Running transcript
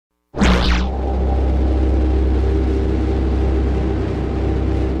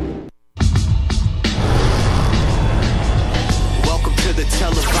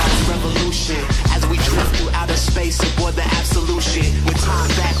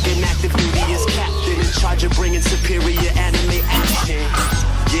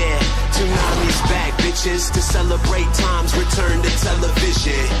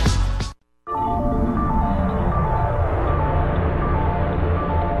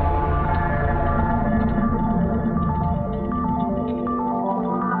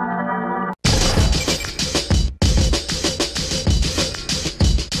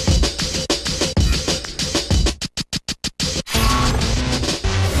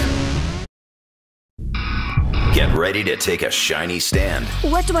Get ready to take a shiny stand.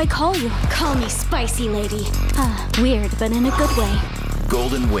 What do I call you? Call me Spicy Lady. Weird, but in a good way.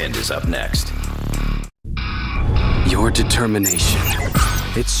 Golden Wind is up next. Your determination.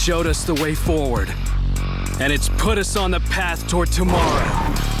 It's showed us the way forward. And it's put us on the path toward tomorrow.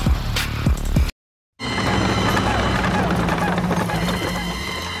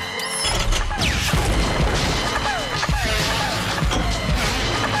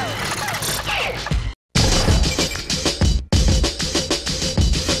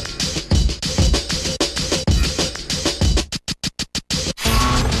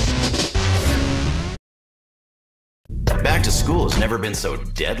 Back to school has never been so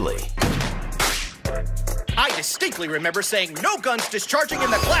deadly. I distinctly remember saying no guns discharging in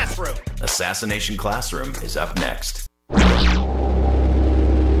the classroom. Assassination Classroom is up next. Why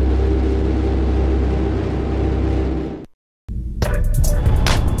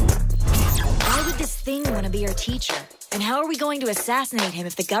would this thing want to be our teacher? And how are we going to assassinate him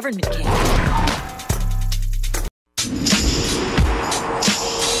if the government can't?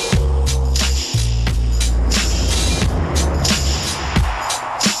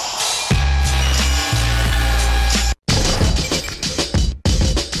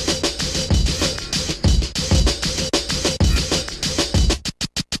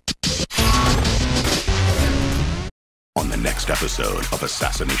 On the next episode of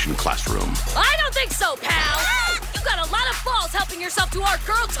Assassination Classroom. I don't think so, pal! You got a lot of balls helping yourself to our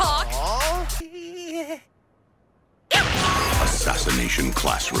girl talk! Assassination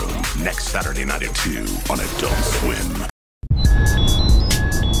Classroom, next Saturday night at 2 on Adult Swim.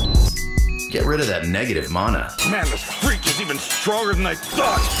 Get rid of that negative mana. Man, this freak is even stronger than I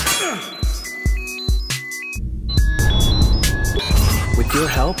thought! With your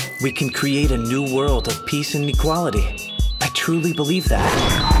help, we can create a new world of peace and equality. I truly believe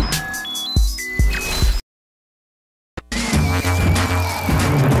that.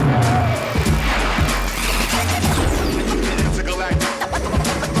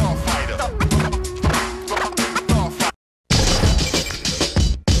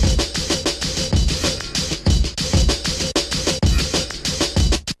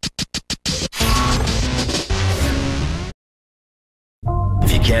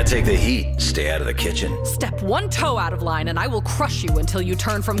 Can't take the heat, stay out of the kitchen. Step one toe out of line and I will crush you until you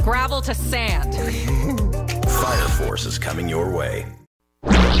turn from gravel to sand. Fire Force is coming your way.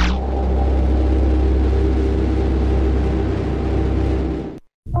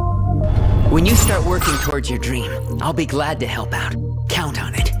 When you start working towards your dream, I'll be glad to help out. Count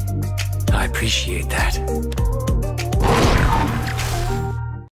on it. I appreciate that.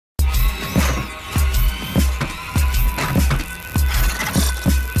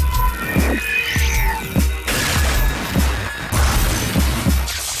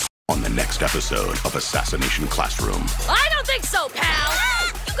 Next episode of Assassination Classroom. I don't think so, pal!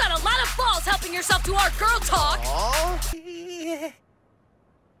 You got a lot of balls helping yourself to our girl talk!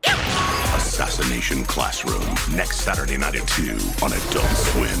 Assassination Classroom, next Saturday night at 2 on Adult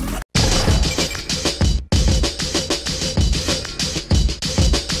Swim.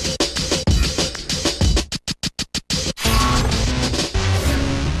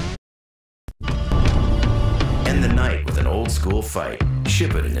 End the night with an old school fight.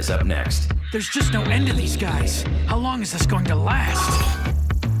 Shippuden is up next. There's just no end to these guys. How long is this going to last?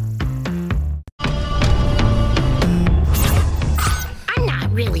 I'm not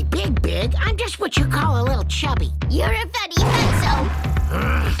really big. I'm just what you call a little chubby. You're a funny fatso.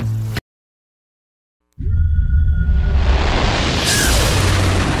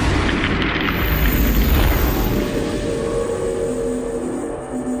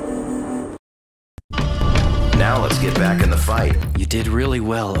 Now let's get back in the fight. You did really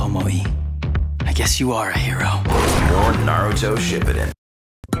well, Omoi. I guess you are a hero. More Naruto Shippuden.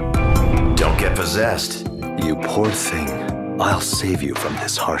 Don't get possessed. You poor thing. I'll save you from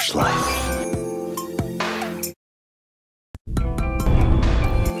this harsh life.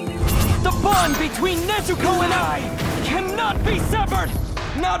 The bond between Nezuko and I cannot be severed!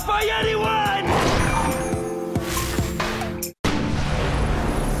 Not by anyone!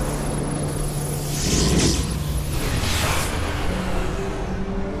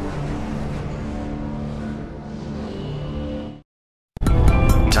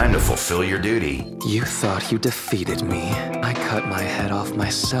 Time to fulfill your duty. You thought you defeated me. I cut my head off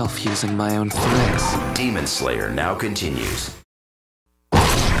myself using my own threads. Demon Slayer now continues.